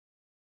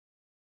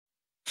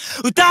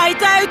歌い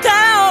たい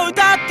歌を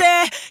歌っ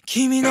て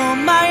君の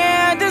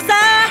前でさ、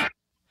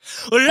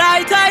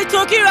笑いたい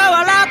時は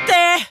笑って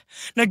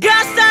流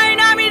したい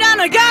涙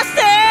流し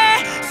て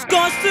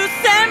少しず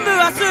つ全部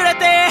忘れて、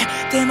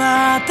で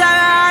ま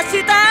た明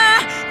日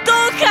ど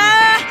うか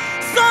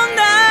そん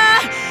な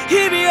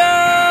日々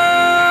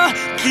を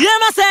消え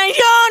ませんよ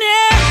うに。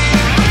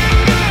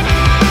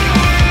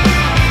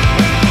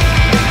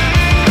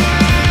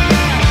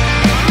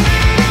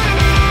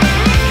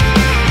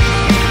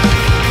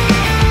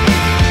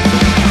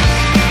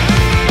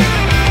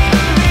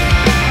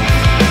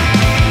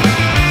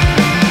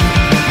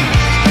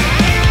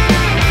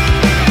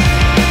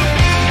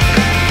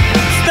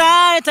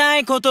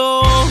こ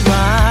と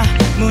は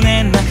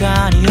胸の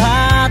中に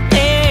あっ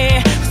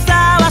てふ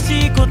さわ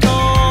しい言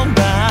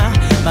葉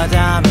ま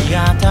だ見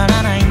当た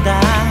らないんだ。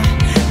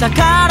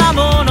宝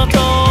物と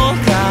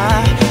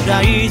か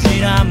大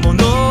事なも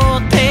の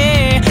っ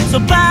てそ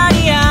ば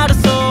にある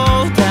そう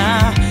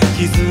だ。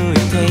気づい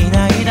てい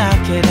ないだ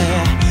けで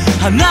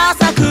花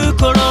咲く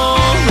頃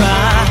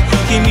は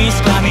君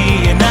しか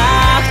見え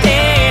なく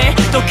て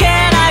溶け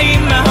ない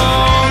魔法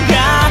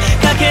が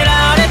かけ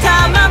られ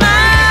たまま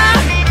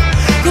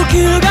呼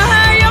吸が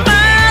早ま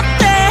っ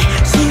て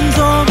心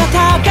臓が高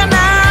鳴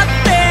っ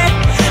て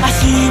足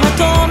は止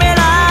め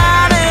ら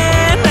れ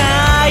な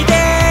いで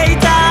い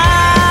た。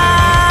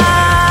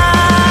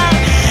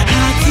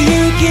初雪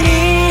に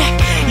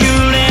揺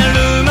れる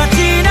街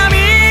並み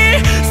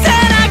背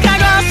中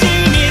越し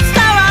に伝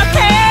わって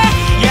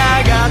や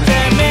がて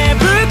芽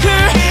吹く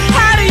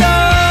春よ。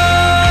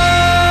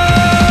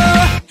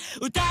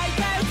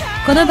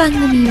この番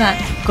組は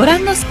ご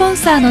覧のスポン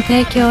サーの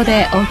提供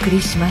でお送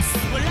りします。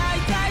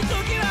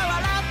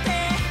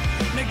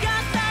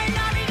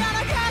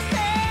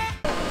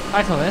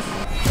Hi Thomas.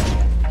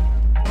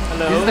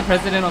 Hello. This is the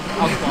president of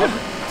our club.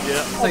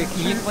 Yeah. So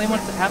can you explain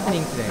what's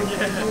happening today?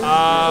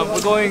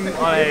 We're going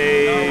on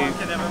a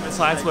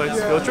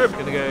SCIENCEWORKS field trip.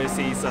 We're gonna go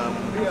see some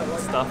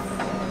stuff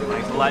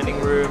like the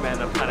lightning room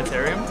and a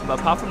planetarium. But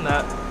apart from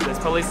that, there's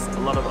probably a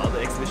lot of other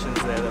exhibitions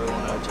there that we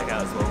want to check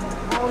out as well.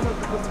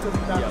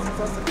 Yeah.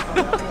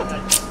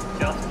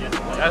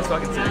 That's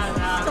fucking sick.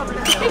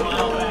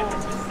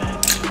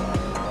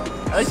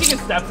 At least you can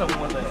stab someone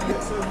with it.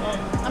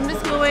 I'm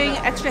just gluing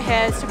extra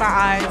hairs to my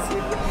eyes.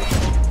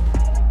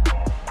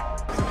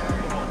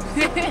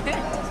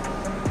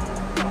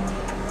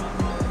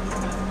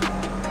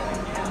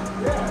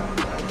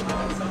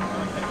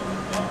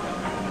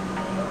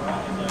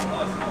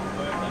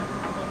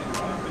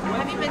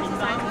 Have you been to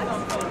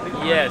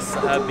SCIENCEWORKS? Yes, I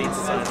have been to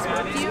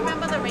SCIENCEWORKS. Do you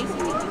remember the racing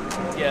game?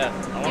 Yeah,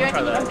 I want to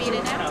try that. Do you reckon you can beat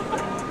it now?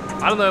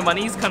 I don't know, my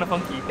knee's kind of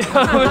funky.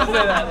 I wouldn't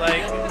say that,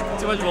 like,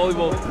 too much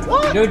volleyball.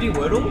 What? You don't do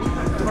Wordle?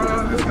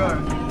 Let's go.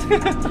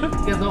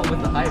 He's not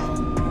with the hype. He's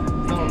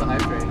not on the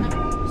hype train.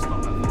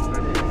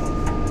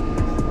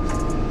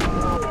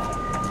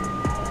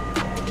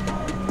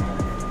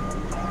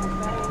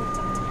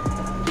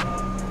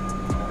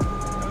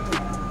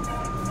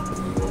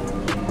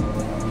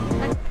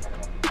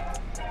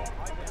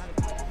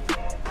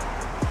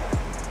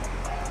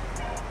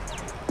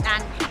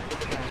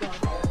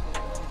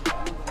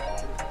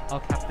 Our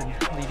captain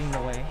leading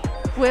the way.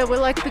 We're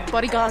like the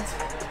bodyguards.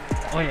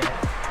 Oh yeah.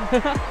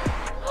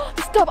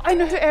 Stop! I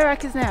know who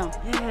Eric is now.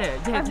 Yeah,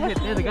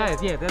 they're the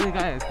guys. Yeah, they're the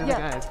guys. They're the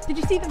guys. Did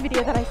you see the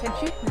video that I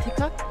sent you on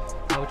TikTok?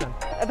 Which one?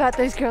 About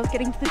those girls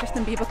getting to the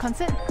Justin Bieber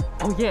concert?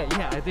 Oh yeah,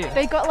 I did.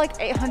 They got like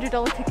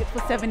 $800 tickets for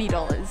 $70.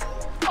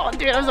 Oh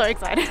dude, I'm so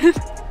excited.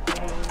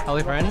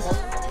 Hello friends.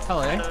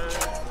 Hello.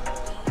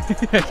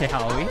 Okay,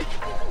 how are we?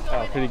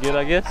 Oh, pretty good,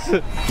 I guess.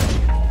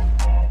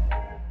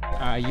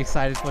 Are you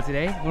excited for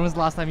today? When was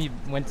the last time you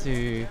went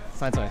to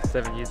SCIENCEWORKS?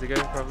 7 years ago,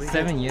 probably.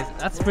 7 years?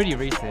 That's pretty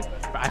recent.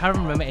 But I can't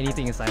remember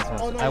anything in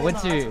SCIENCEWORKS. I went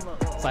to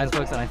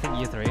SCIENCEWORKS in I think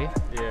year 3.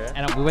 Yeah.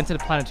 And we went to the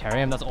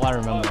planetarium, that's all I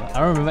remember. I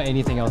don't remember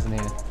anything else in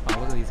here. Oh,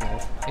 look at these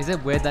guys. Is it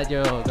weird that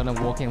you're gonna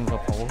walk in with a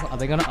pole? Are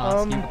they gonna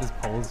ask you what this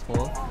pole is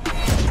for?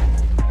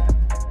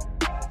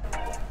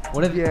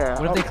 What if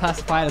they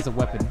classify it as a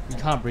weapon? You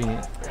can't bring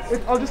it.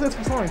 I'll just say it's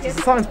for science. It's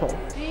a science pole.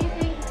 Do you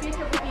think the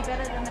future would be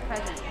better than the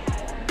present?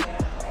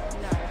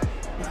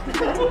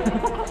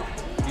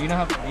 Do you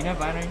know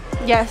binary?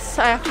 Yes,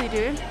 I actually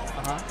do.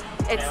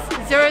 It's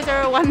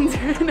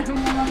 0010.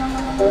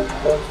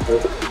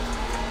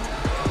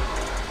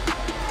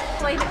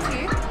 Explain it to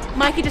you.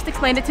 Mikey just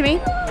explained it to me.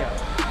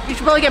 Yeah. You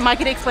should probably get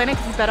Mikey to explain it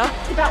because he's better.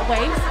 It's about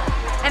waves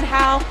and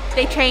how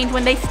they change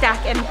when they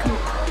stack and come.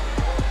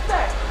 So,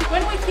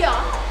 when we're here,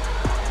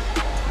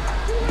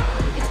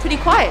 it's pretty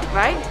quiet,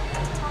 right?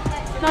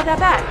 Not that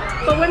bad.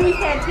 But when we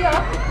stand here,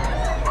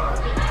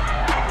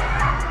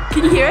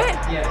 can you hear it?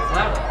 Yeah, it's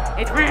louder.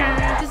 It's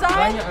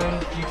Design design. your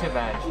own future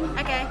badge.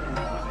 Okay.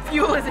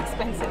 Fuel is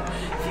expensive.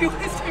 Fuel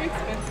is too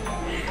expensive.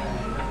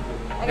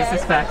 Okay. This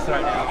is facts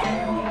right now.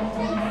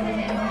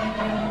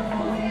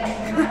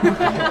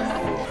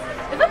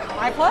 Is that an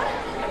iPod?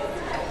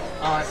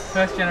 Oh, it's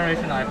first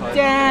generation iPod.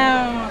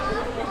 Damn.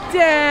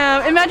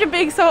 Damn. Imagine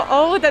being so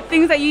old that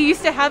things that you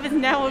used to have is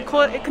now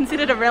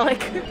considered a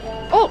relic.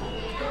 Oh.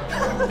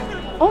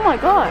 Oh my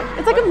god,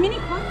 it's like a mini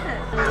concert.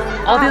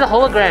 Oh, these are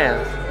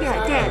holograms.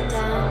 Yeah, dance.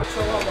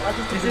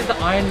 This is the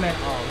Iron Man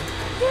arm.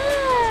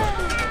 Yeah.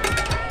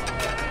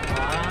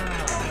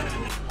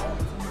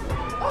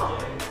 Wow.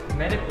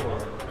 Medical.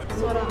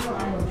 Sort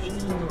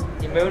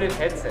of. Emotive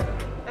headset.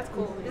 That's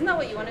cool. Isn't that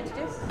what you wanted to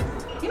do?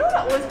 You know what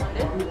I always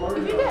wondered?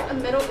 If you get a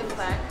metal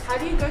implant, how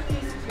do you go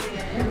through security?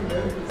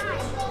 9,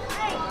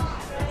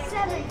 8,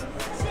 7,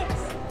 6.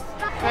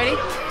 Ready?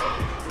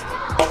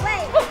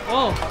 Wait.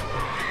 Oh.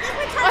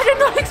 I did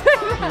not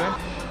expect that.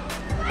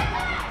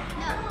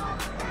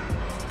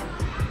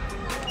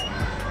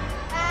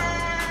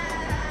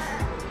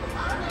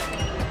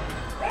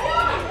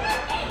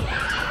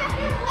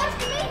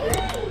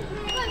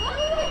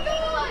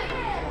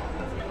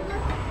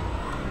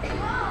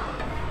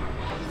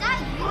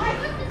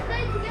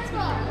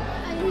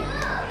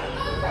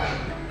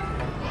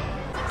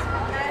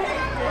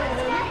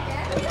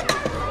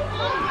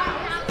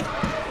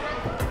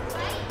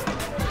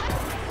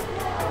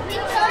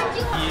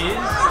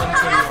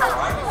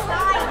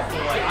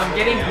 I'm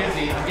getting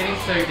dizzy. I'm getting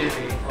so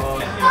dizzy.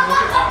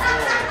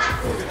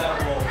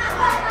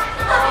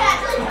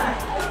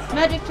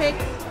 Magic trick.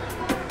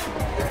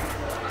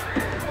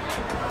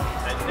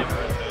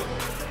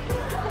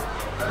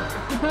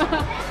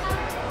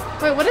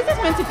 Wait, what is this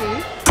meant to do?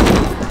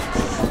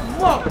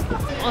 Whoa!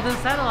 Oh, there's a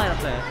satellite up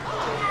there.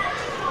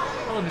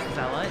 Hello, Mr.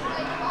 Satellite.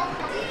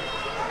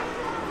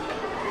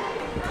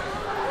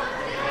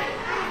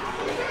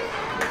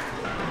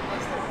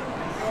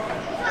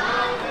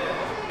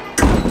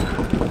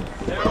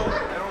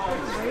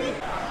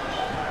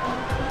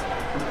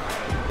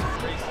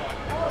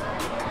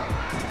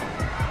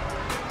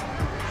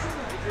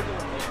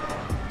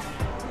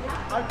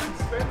 I could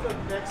spend the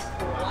next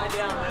 4 hours.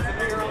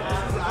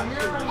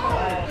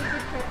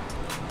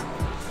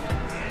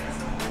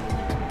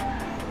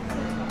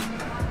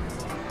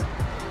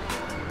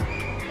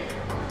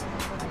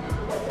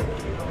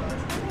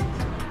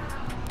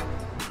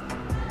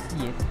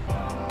 Yes.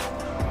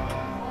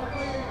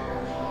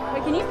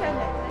 Wait, can you stand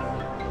there?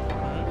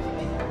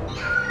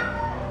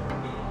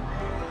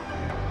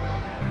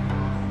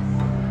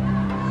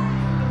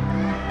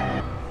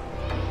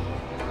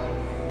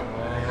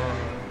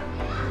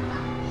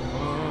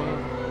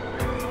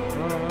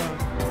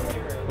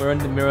 We're in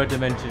the mirror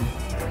dimension.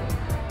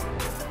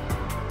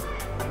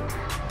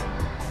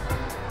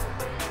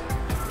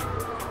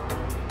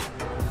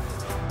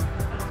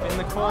 In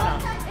the corner.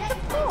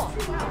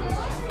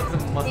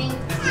 This is what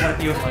it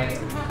feels like.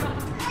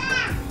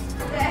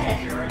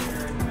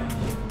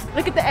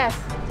 Look at the S.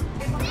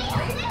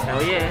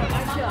 Hell yeah.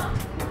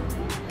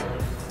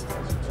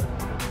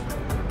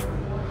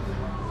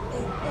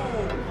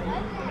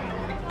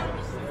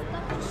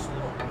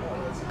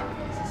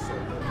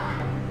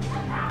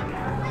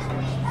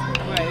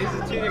 Wait, these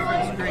are 2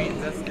 different screens.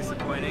 That's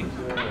disappointing.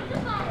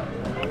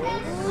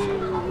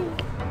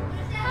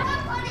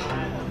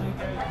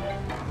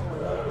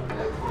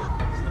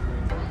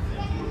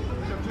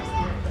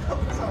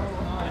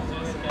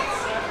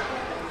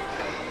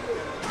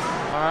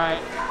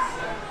 Alright.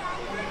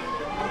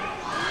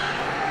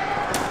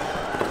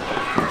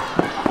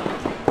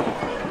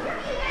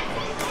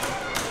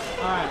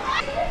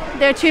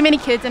 There are too many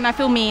kids and I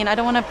feel mean. I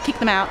don't want to kick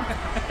them out.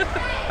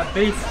 A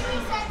beast.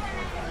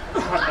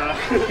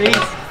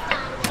 Beast.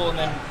 Pull and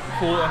then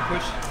pull and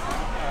push.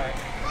 Alright.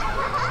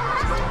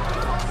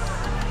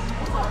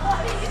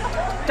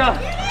 Go.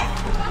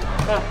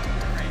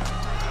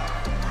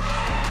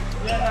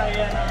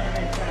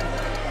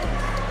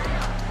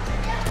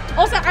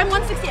 Also, I'm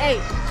 168.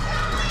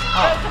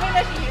 Can we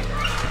measure you?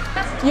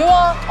 You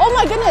are, oh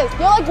my goodness,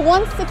 you're like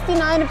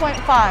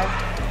 169.5.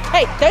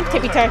 Hey, don't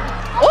tippy toe.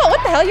 Oh,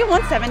 what the hell, you're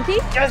 170?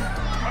 Yes.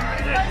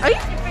 Are you?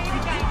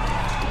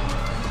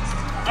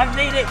 I've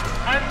made it.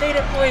 I've made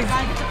it, boys.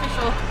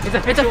 It's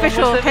official. It's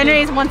official.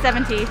 Henry's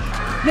 170.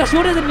 You're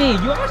shorter than me.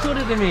 You are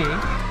shorter than me.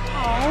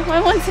 Oh,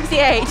 I'm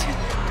 168.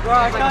 Bro,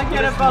 I can't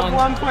get above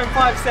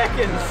 1.5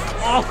 seconds.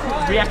 Oh,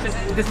 reaction.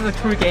 This is a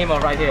true gamer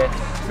right here.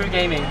 True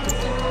gaming.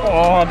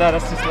 Oh, no,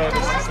 that's too slow.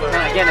 That's too slow. No,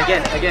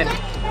 again. Okay.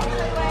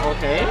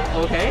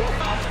 Okay.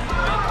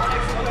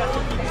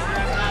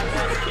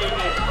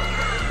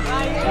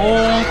 Oh,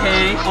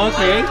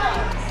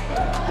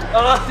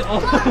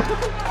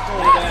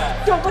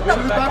 What the?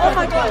 Oh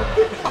my god.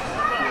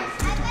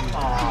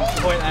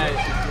 0.8.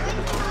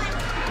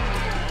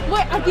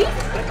 Wait, are these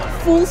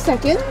full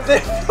seconds?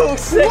 They're full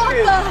seconds. What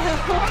the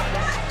hell?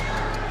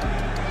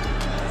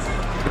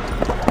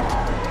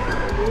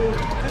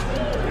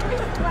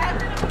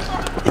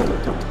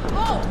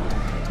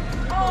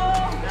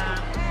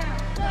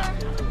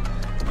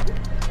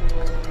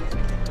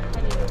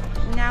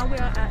 Now we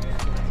are at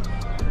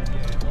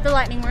the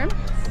lightning room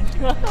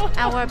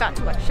and we're about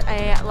to watch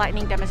a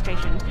lightning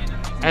demonstration.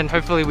 and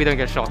hopefully we don't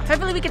get shocked.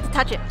 Hopefully we get to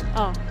touch it.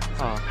 Oh.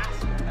 Oh.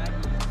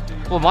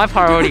 Well, my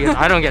priority is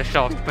I don't get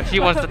shocked, but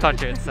she wants to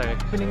touch it, so.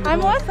 I'm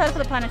more excited for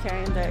the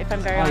planetarium though, if I'm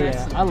very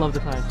honest. Yeah, I love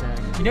the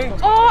planetarium. You know,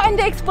 Oh, and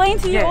they explain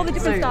to you Yeah, all the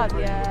different so- stuff.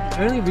 Yeah.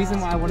 the only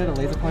reason why I wanted a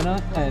laser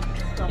pointer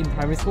in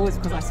primary school is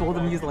because I saw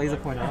them use a laser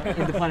pointer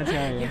in the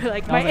planetarium. You're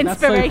like And I my was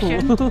 "That's so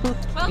inspiration." cool."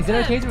 Is it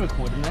okay to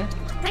record in there?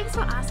 Thanks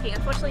for asking.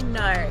 Unfortunately,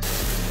 no.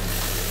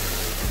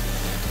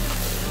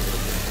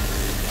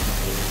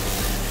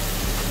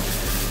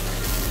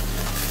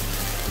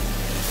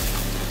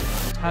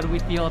 How do we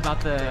feel about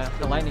the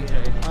lightning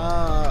show?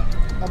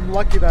 I'm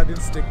lucky that I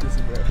didn't stick this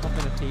in there. Up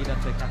in a feed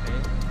at the cafe.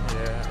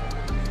 Yeah.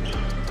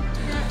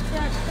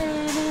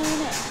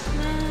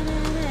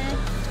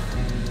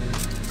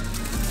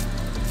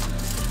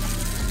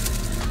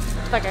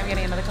 Okay, I'm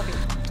getting another copy.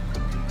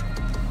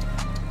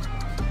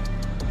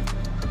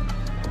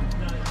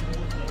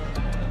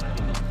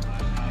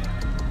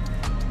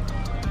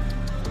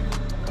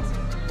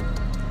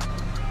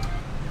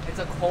 It's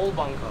a coal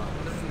bunker.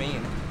 What does this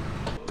mean?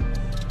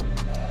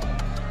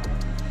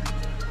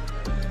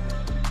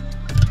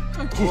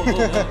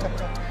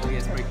 Oh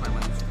yes, break my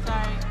lens.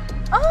 Sorry.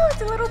 Oh,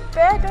 it's a little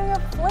bear doing a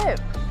flip.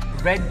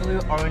 Red, blue,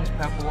 orange,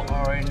 purple,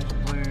 orange,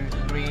 blue,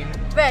 green.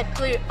 Red,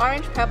 blue,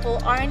 orange, purple,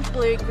 orange,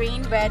 blue,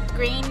 green, red,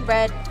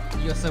 red.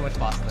 You're so much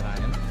faster than I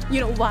am.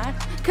 You know why?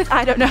 Because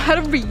I don't know how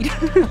to read.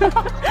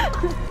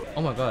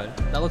 Oh my god,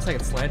 that looks like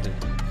it's slanted.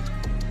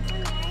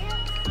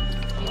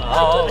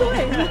 Oh.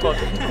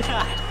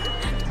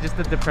 Just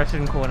the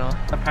depression corner.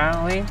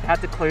 Apparently,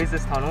 had to close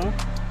this tunnel,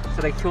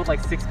 so they killed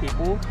like 6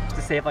 people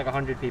to save like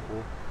 100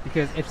 people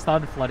because it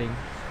started flooding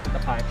the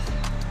pipes.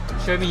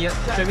 Show me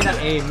that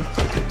aim.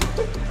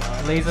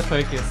 Laser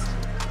focused.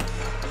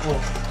 Oh,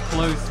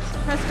 close.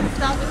 Press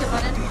start with the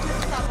button. Press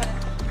the start button.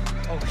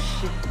 Oh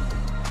shit.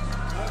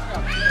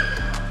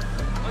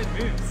 Oh, it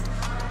moves.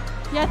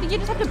 Yeah, I think you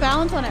just have to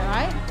balance on it,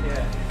 right?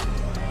 Yeah.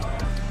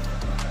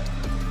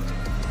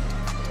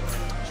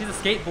 She's a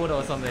skateboarder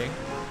or something.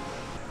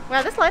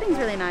 Wow, this lighting's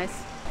really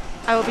nice.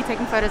 I will be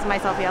taking photos of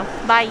myself here.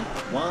 Bye.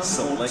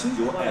 Select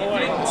your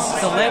add-ons.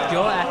 Select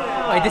your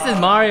Wait, this is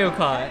Mario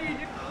Kart.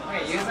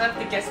 Okay, you just have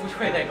to guess which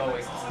way they're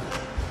going.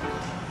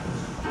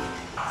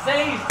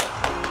 Save!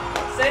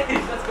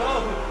 Save! Let's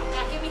go!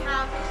 Now here we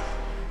have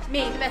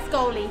me, the best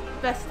goalie,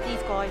 versus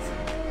these guys.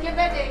 Get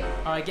ready.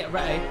 Alright, get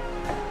ready.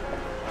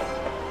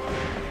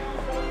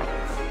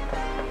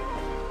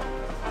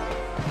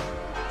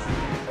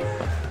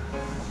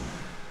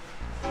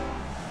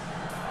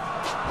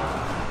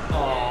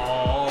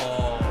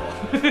 Oh.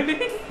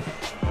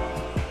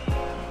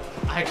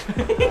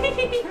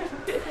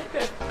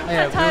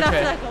 Yeah, Tied off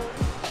wheelchair. circle.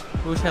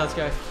 Wheelchair, let's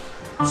go.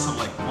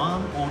 Select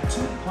 1 or 2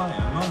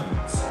 player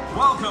modes.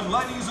 Welcome,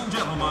 ladies and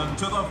gentlemen,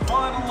 to the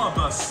final of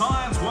the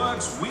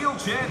SCIENCEWORKS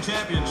Wheelchair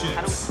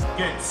Championships.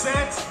 Get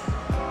set,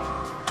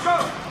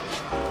 go!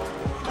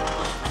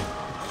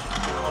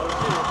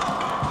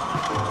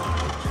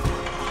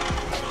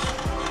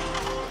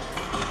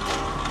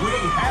 We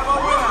have a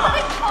winner!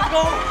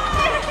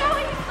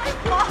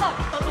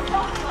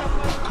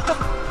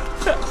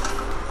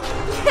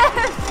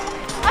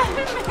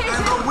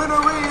 And the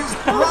winner is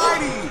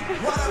Bridie!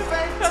 What a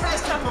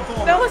fantastic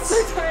performance! That was so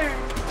tiring.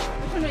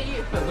 Which one are you?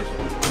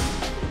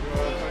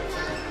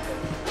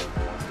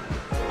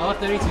 Oh,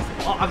 32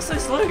 seconds. Oh, I'm so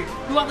slow.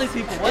 Who are these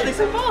people? Why are they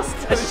so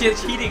fast? They're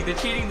cheating. They're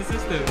cheating the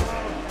system.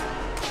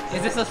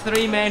 Is this a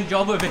 3-man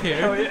job over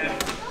here? Oh yeah.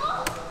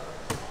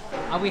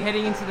 Are we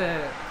heading into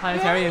the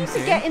planetarium We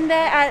soon? get in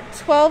there at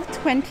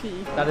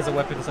 12:20. That is a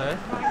weapon, sir.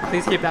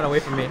 Please keep that away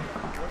from me.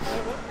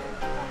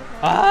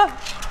 Ah!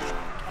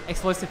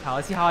 Explosive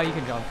power. See how high you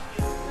can jump.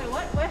 Wait,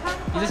 what? Where? How?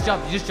 You just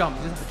jump. You just jump.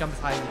 You just have to jump as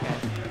high as you can.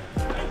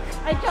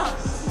 I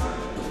jumped.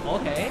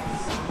 Okay.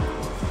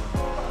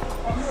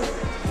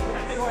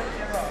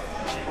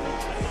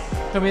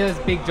 Show me those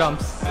big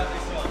jumps.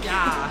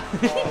 Yeah. I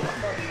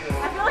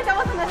feel like that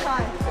wasn't that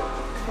high.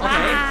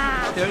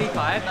 Okay.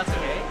 35. That's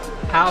okay.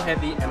 How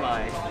heavy am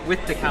I?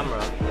 With the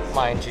camera,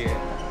 mind you.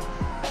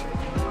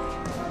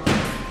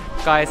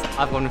 Guys,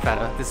 I've gotten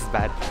fatter. This is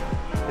bad.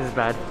 This is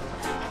bad.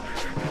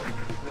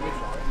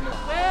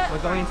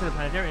 We're going into the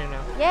planetarium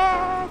now.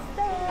 Yes,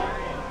 sir.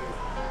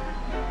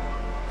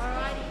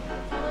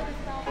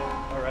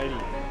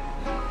 Alrighty.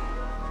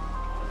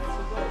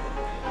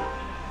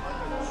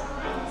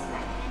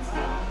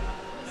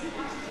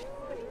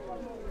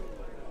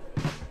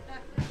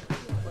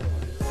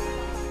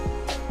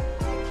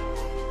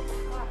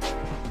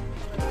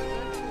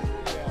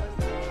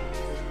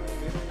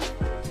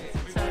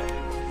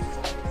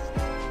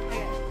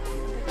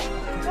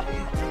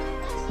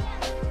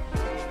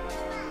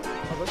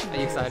 Are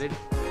you excited?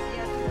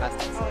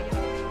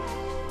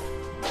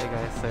 Hey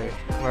guys, so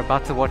we're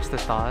about to watch the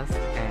stars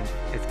and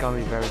it's going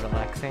to be very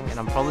relaxing and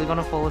I'm probably going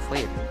to fall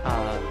asleep.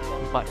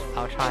 But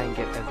I'll try and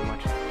get as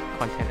much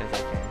content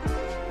as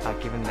I can,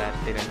 given that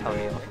they don't tell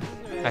me off.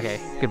 Okay,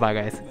 goodbye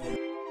guys.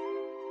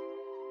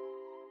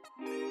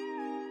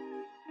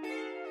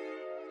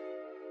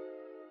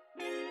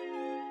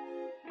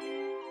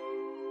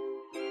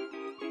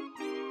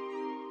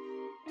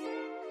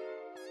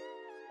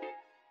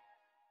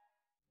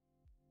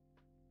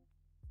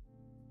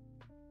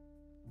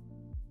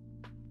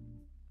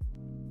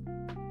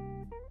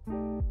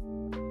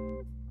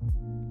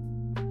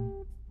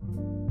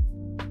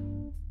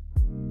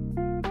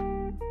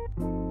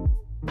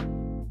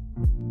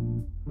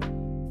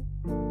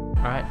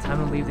 Alright, time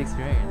to leave the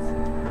experience.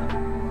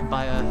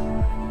 Via,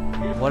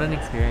 what an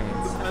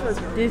experience.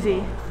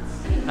 Dizzy.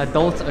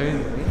 Adults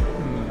only.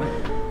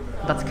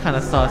 That's kind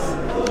of sus.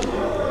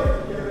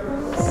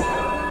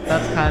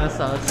 That's kind of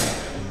sus.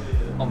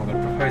 Oh my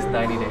god, proposed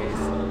 90 days.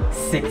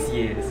 6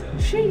 years.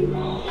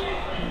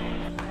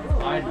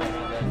 I'd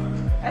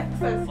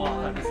Excellent.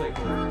 oh, that'd be so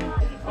cool.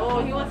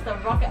 Oh, he wants the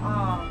rocket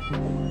arm.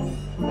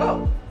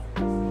 Oh!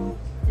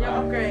 Your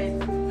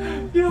upgrade.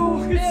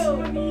 Yo,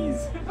 Ew.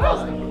 sneeze.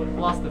 Lost him.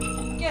 Lost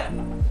him. Get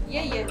him.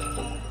 Yeah.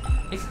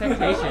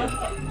 Expectation.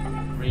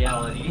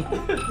 Reality.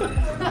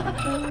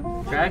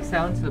 Drag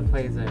sound to the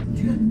play zone.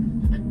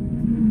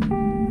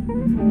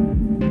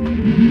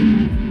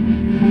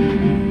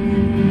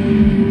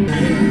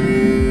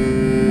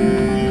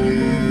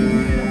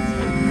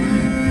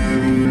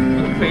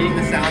 I'm creating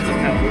the sounds of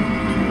hell.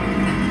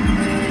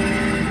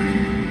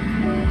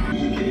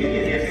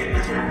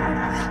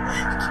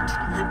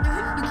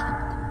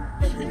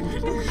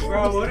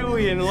 Bro, what are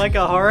we in? Like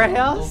a horror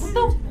house?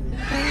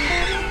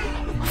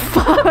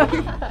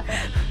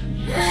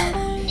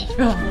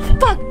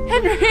 Fuck,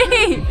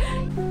 Henry!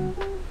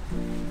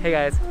 Hey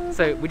guys,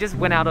 so we just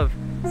went out of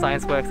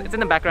SCIENCEWORKS. It's in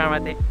the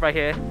background right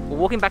here. We're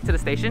walking back to the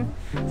station,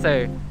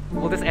 so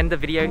we'll just end the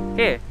video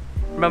here.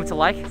 Remember to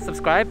like,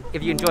 subscribe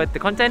if you enjoyed the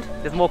content.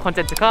 There's more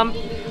content to come.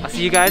 I'll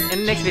see you guys in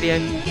the next video.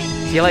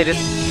 See you later.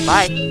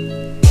 Bye.